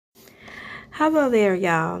Hello there,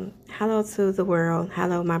 y'all. Hello to the world.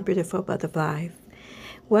 Hello, my beautiful butterflies.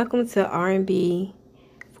 Welcome to R&B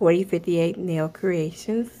 4058 Nail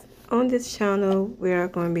Creations. On this channel, we're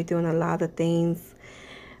going to be doing a lot of things,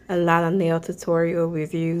 a lot of nail tutorial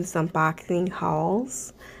reviews, unboxing,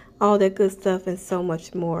 hauls, all that good stuff, and so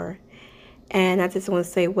much more. And I just want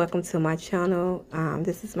to say welcome to my channel.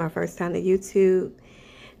 This is my first time to YouTube.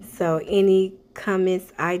 So any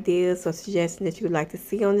comments, ideas, or suggestions that you would like to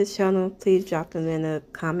see on this channel, please drop them in the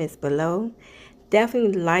comments below.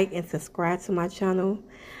 Definitely like and subscribe to my channel.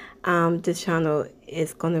 This channel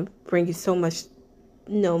is going to bring you so much,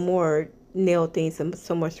 more nail things and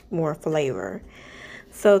so much more flavor.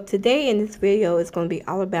 So today in this video is going to be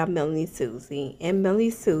all about Melanie Susie. And Melanie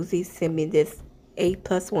Susie sent me this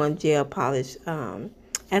 8+1 gel polish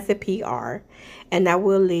as a PR. And I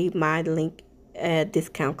will leave my link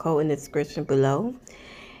discount code in the description below.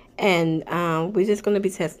 And we're just going to be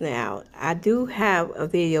testing it out. I do have a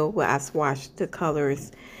video where I swatched the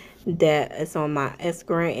colors that is on my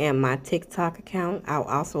Instagram and my TikTok account. I'll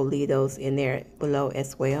also leave those in there below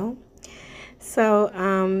as well.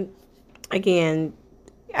 So again,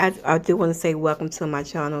 I do want to say welcome to my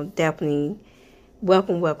channel. Definitely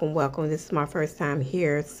welcome. This is my first time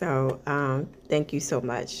here, so thank you so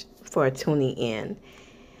much for tuning in.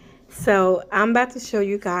 So I'm about to show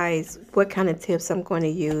you guys what kind of tips I'm going to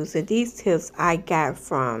use, and these tips I got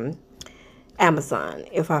from Amazon.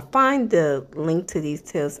 If I find the link to these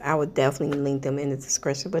tips, I would definitely link them in the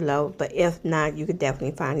description below, but if not, you could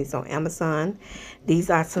definitely find these on Amazon. These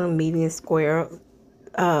are some medium square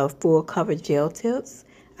full cover gel tips.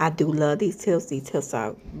 I do love these tips. These tips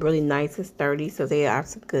are really nice and sturdy, so they are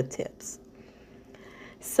some good tips.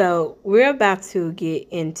 So we're about to get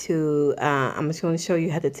into, I'm just going to show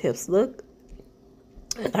you how the tips look.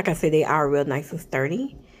 Like I said, they are real nice and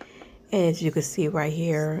sturdy. And as you can see right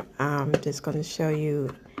here, I'm just going to show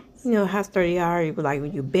you, how sturdy they are. Like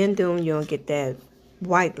when you bend them, you don't get that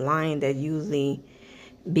white line that usually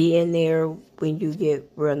be in there when you get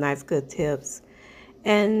real nice, good tips.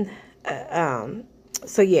 And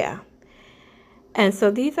so yeah, and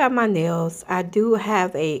so these are my nails. I do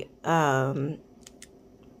have a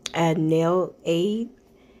nail aid.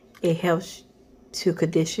 It helps to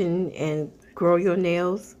condition and grow your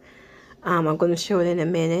nails. I'm going to show it in a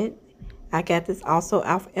minute. I got this also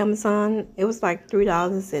off Amazon. It was like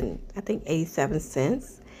 $3 and I think 87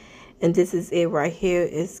 cents. And this is it right here.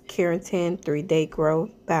 It's Keratin 3-Day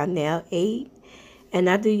Growth by Nail Aid. And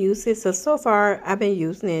I do use it. So far, I've been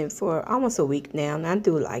using it for almost a week now. And I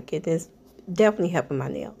do like it. It's definitely helping my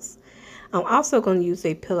nails. I'm also going to use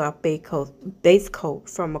a peel-off base coat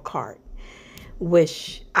from Macart,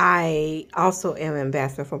 which I also am an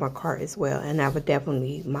ambassador for Macart as well. And I would definitely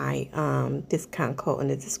leave my discount code in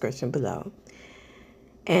the description below.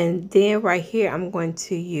 And then right here, I'm going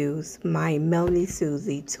to use my Melanie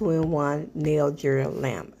Susie 2-in-1 nail gel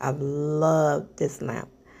lamp. I love this lamp.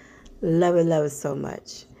 Love it so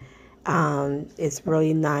much. It's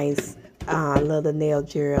really nice. I love the nail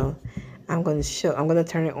gel. I'm going to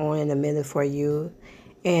turn it on in a minute for you,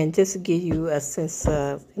 and just to give you a sense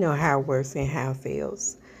of how it works and how it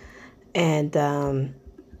feels. And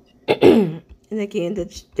and again,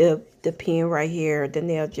 the pen right here, the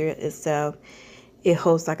nail gel itself, it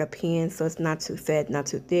holds like a pen, so it's not too fat, not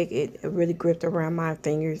too thick. It really gripped around my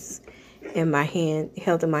fingers and my hand,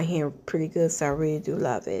 held in my hand pretty good, so I really do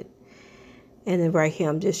love it. And then right here,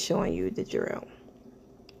 I'm just showing you the drill.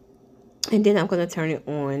 And then I'm going to turn it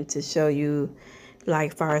on to show you,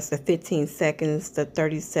 like, far as the 15 seconds, the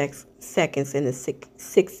 36 seconds, and the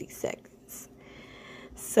 60 seconds.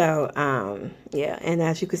 So, yeah. And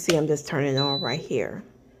as you can see, I'm just turning it on right here.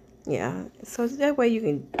 Yeah. So that way you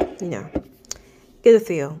can, get a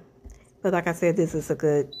feel. But like I said, this is a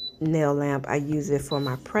good nail lamp. I use it for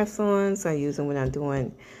my press-ons. I use it when I'm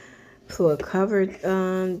doing fluid covered,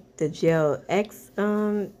 the Gel X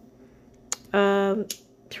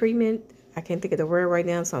treatment. I can't think of the word right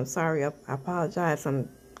now, so I'm sorry. I apologize. I'm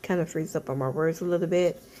kind of freezed up on my words a little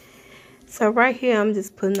bit. So right here, I'm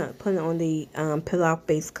just putting on the peel-off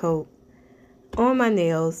base coat on my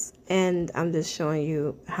nails, and I'm just showing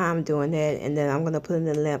you how I'm doing that. And then I'm going to put in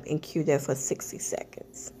the lamp and cue that for 60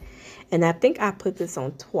 seconds. And I think I put this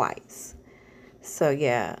on twice. So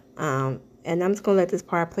yeah, and I'm just going to let this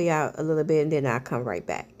part play out a little bit, and then I'll come right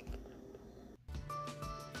back.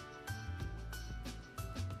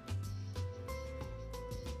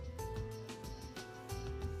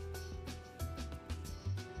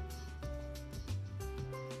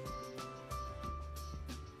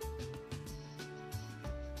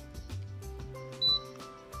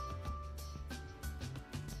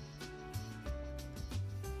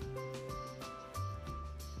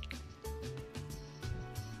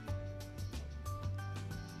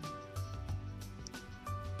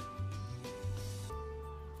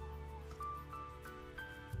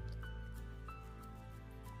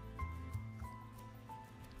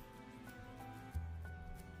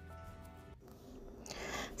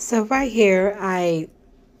 So right here, I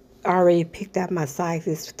already picked out my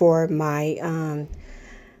sizes for my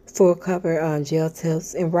full cover gel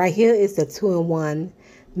tips. And right here is the 2-in-1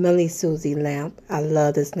 Millie Susie lamp. I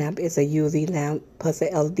love this lamp. It's a UV lamp plus a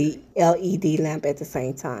LED lamp at the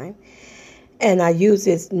same time. And I use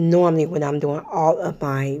this normally when I'm doing all of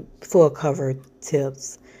my full cover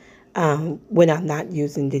tips. When I'm not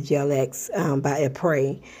using the Gel X by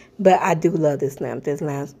Apres. But I do love this lamp. This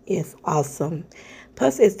lamp is awesome.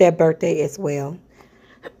 Plus, it's their birthday as well.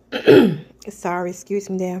 Sorry, excuse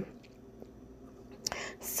me there.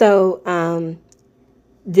 So,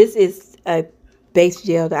 this is a base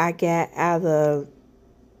gel that I got out of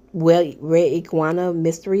Red Iguana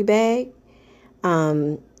mystery bag.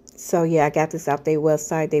 So yeah, I got this off their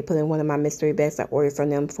website. They put in one of my mystery bags I ordered from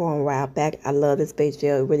them for a while back. I love this base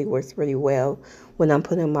gel. It really works really well when I'm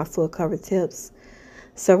putting on my full cover tips.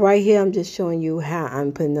 So right here, I'm just showing you how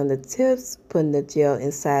I'm putting on the tips, putting the gel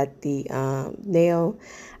inside the nail.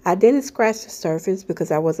 I didn't scratch the surface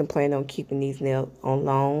because I wasn't planning on keeping these nails on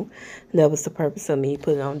long. That was the purpose of me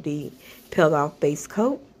putting on the peel off base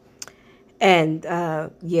coat. And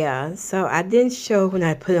yeah, so I didn't show when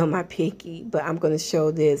I put on my pinky, but I'm going to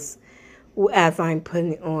show this as I'm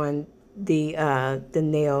putting on the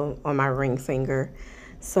nail on my ring finger.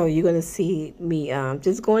 So you're going to see me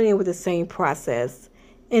just going in with the same process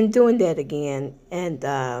and doing that again. And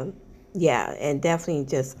yeah, and definitely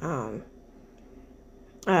just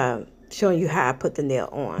showing you how I put the nail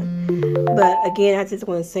on. But again, I just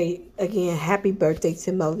want to say again, happy birthday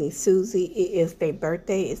to Melanie Susie. It is their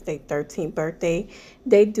birthday. It's their 13th birthday.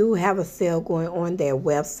 They do have a sale going on their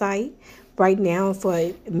website right now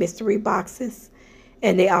for mystery boxes.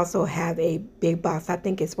 And they also have a big box. I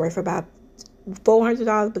think it's worth about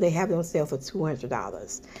 $400, but they have it on sale for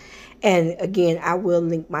 $200. And again, I will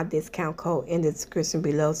link my discount code in the description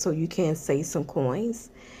below so you can save some coins.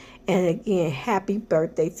 And again, happy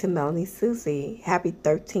birthday to Melanie Susie. Happy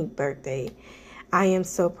 13th birthday. I am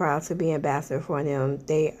so proud to be ambassador for them.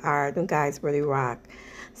 Them guys really rock.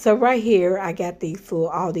 So right here, I got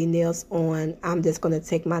all the nails on. I'm just going to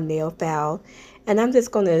take my nail file and I'm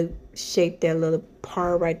just going to shape that little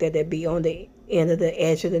part right there that be on the end of the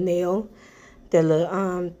edge of the nail. The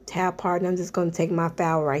little tab part. And I'm just going to take my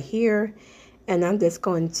file right here and I'm just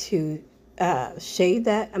going to shape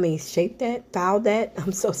that, file that.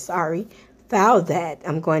 I'm so sorry. File that.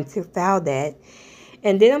 I'm going to file that.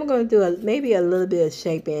 And then I'm going to do maybe a little bit of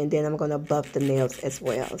shaping, and then I'm going to buff the nails as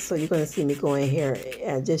well. So you're going to see me going here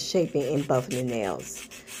and just shaping and buffing the nails.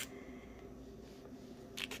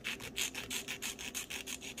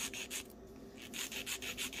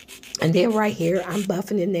 And then right here, I'm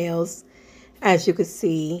buffing the nails, as you can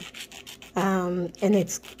see. And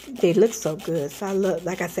they look so good. So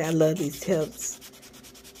like I said, I love these tips.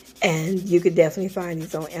 And you could definitely find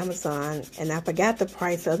these on Amazon. And I forgot the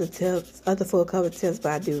price of the tips, of the full cover tips,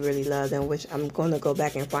 but I do really love them, which I'm going to go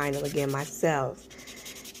back and find them again myself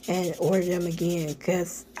and order them again,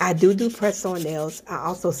 because I do press-on nails. I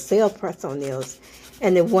also sell press-on nails.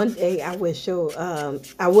 And then one day I will show,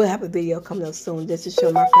 I will have a video coming up soon just to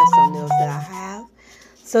show my press-on nails that I have.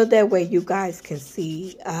 So that way you guys can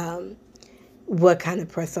see what kind of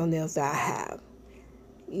press-on nails that I have.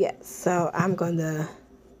 Yes, so I'm going to...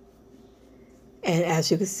 And as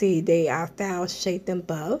you can see, they are foul, shaped, and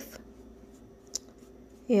buff.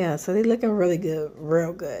 Yeah, so they're looking really good,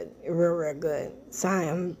 real good, real good. So I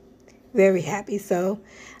am very happy. So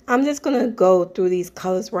I'm just going to go through these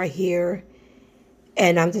colors right here.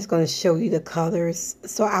 And I'm just going to show you the colors.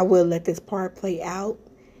 So I will let this part play out.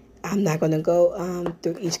 I'm not going to go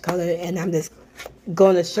through each color. And I'm just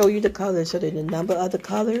going to show you the colors, show you the number of the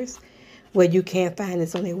colors, where you can find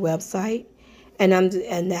this on their website. And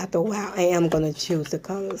after a while, I am going to choose the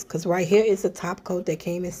colors. Because right here is the top coat that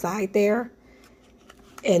came inside there.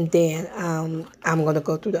 And then I'm going to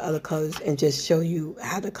go through the other colors and just show you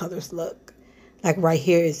how the colors look. Like right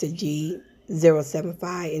here is the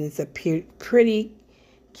G075. And it's a pretty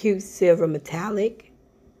cute silver metallic.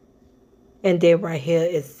 And then right here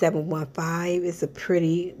is 715. It's a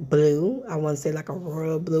pretty blue. I want to say like a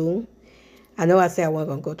royal blue. I know I said I wasn't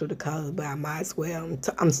going to go through the colors, but I might as well.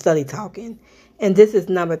 I'm study talking. And this is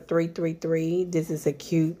number 333. This is a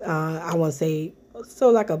cute, I want to say, so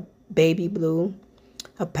like a baby blue,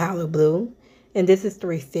 a powder blue. And this is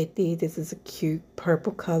 350. This is a cute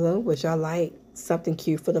purple color, which I like. Something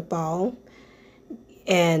cute for the fall.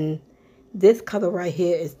 And this color right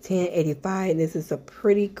here is 1085. And this is a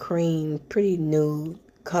pretty cream, pretty nude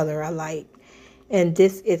color I like. And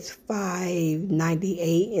this is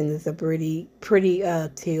 598, and it's a pretty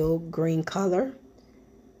teal green color.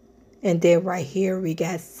 And then right here we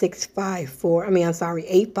got 654. I mean, I'm sorry,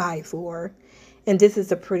 854. And this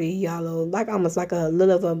is a pretty yellow, like almost like a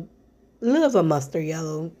little of a mustard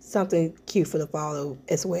yellow, something cute for the fall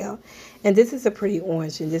as well. And this is a pretty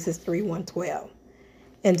orange, and this is 3112.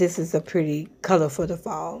 And this is a pretty color for the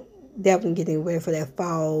fall. Definitely getting ready for that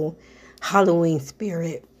fall Halloween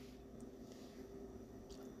spirit.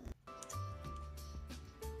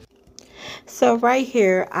 So right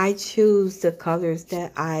here, I choose the colors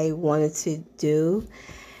that I wanted to do.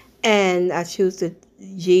 And I choose the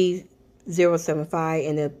G075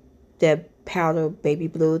 and the powder baby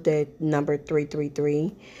blue, the number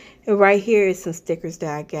 333. And right here is some stickers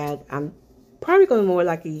that I got. I'm probably going to more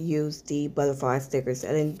likely use the butterfly stickers. I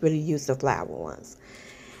didn't really use the flower ones.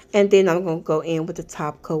 And then I'm going to go in with the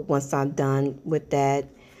top coat once I'm done with that.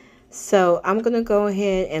 So I'm going to go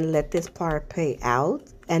ahead and let this part play out.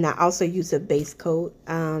 And I also use a base coat.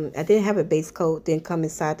 I didn't have a base coat, didn't come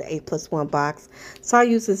inside the 8+1 box. So I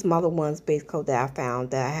use this smaller one's base coat that I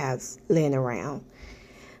found that I have laying around.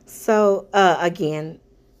 So again,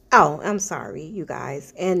 oh, I'm sorry, you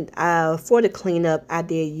guys. And for the cleanup, I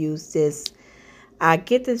did use this. I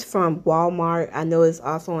get this from Walmart. I know it's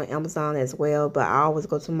also on Amazon as well, but I always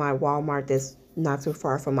go to my Walmart that's not too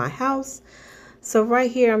far from my house. So right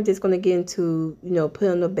here, I'm just going to get into, put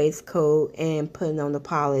on the base coat and putting on the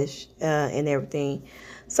polish and everything.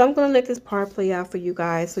 So I'm going to let this part play out for you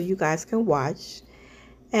guys so you guys can watch.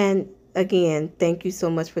 And again, thank you so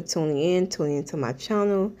much for tuning into my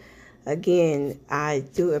channel. Again, I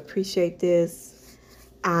do appreciate this.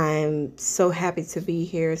 I'm so happy to be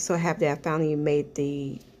here. So happy that I finally made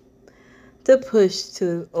the push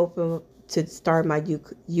to start my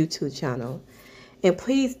YouTube channel. And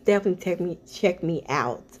please definitely check me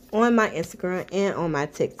out on my Instagram and on my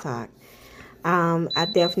TikTok. I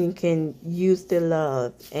definitely can use the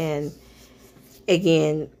love. And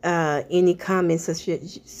again, any comments,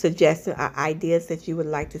 suggestions, or ideas that you would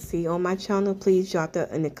like to see on my channel, please drop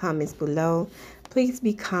that in the comments below. Please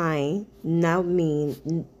be kind, not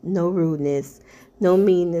mean, no rudeness, no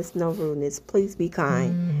meanness, no rudeness. Please be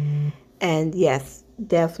kind. And yes,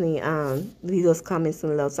 definitely leave those comments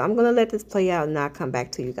below. So I'm going to let this play out and I'll come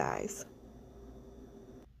back to you guys.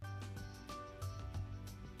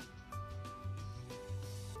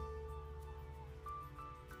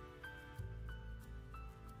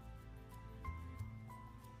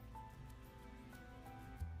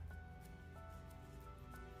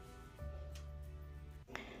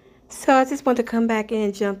 So I just want to come back in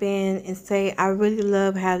and jump in and say I really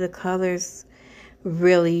love how the colors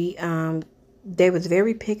really, they was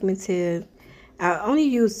very pigmented. I only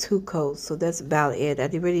used 2 coats, so that's about it. I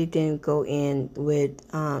really didn't go in with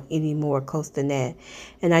any more coats than that.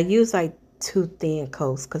 And I used like 2 thin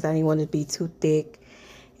coats because I didn't want it to be too thick.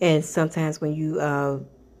 And sometimes when you,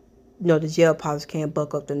 the gel polish can't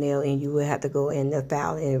buck up the nail and you would have to go in the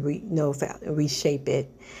file and reshape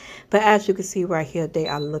it. But as you can see right here, they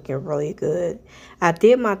are looking really good. I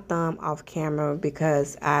did my thumb off camera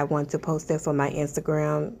because I want to post that for my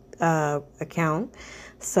Instagram account.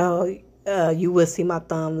 So you will see my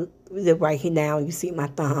thumb right here now. You see my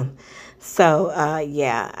thumb. So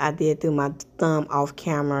yeah, I did do my thumb off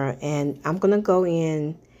camera. And I'm going to go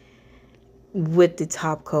in with the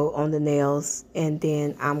top coat on the nails. And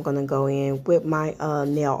then I'm going to go in with my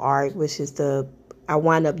nail art, which is I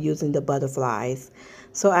wind up using the butterflies.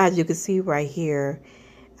 So as you can see right here,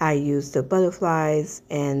 I used the butterflies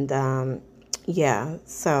and yeah,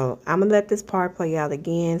 so I'm going to let this part play out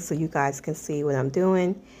again so you guys can see what I'm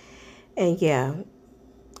doing. And yeah,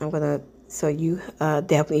 I'm going to, so you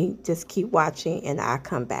definitely just keep watching and I'll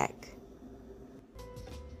come back.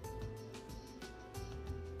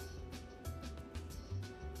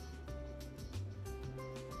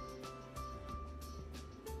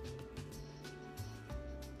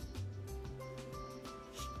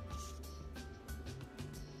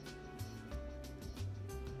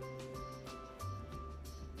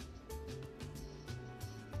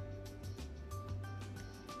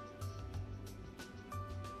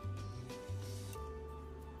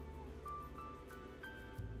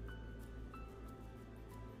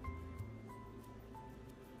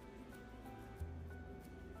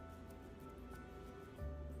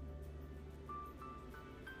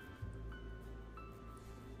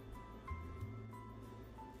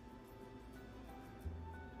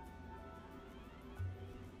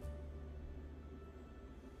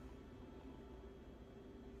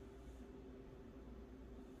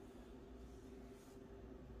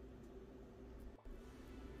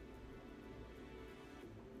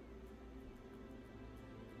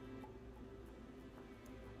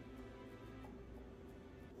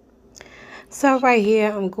 So right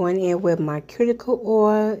here, I'm going in with my cuticle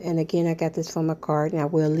oil. And again, I got this from my card, and I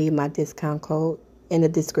will leave my discount code in the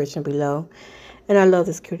description below. And I love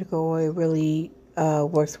this cuticle oil. It really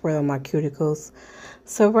works well on my cuticles.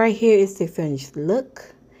 So right here is the finished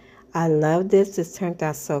look. I love this. This turned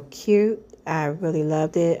out so cute. I really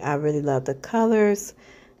loved it. I really love the colors.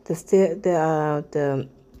 The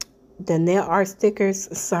nail art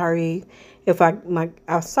stickers. Sorry if I'm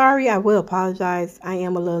sorry. I will apologize. I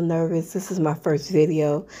am a little nervous. This is my first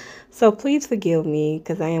video, so please forgive me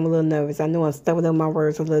because I am a little nervous. I know I'm stumbling on my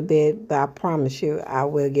words a little bit, but I promise you I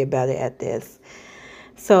will get better at this.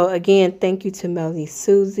 So again, thank you to Melody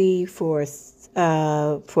Susie for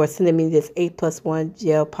sending me this 8+1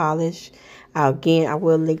 gel polish. Again, I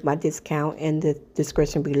will link my discount in the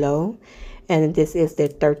description below. And this is their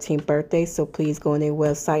 13th birthday, so please go on their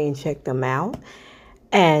website and check them out.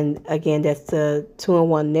 And again, that's the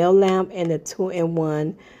 2-in-1 nail lamp and the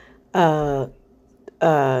 2-in-1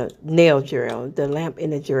 nail drill, the lamp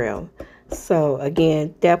and the drill. So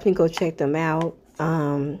again, definitely go check them out.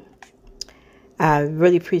 I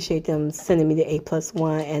really appreciate them sending me the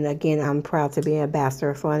 8+1, and again, I'm proud to be an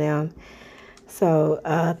ambassador for them. So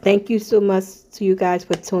thank you so much to you guys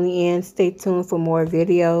for tuning in. Stay tuned for more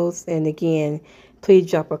videos, and again, please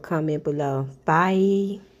drop a comment below.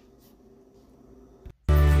 Bye.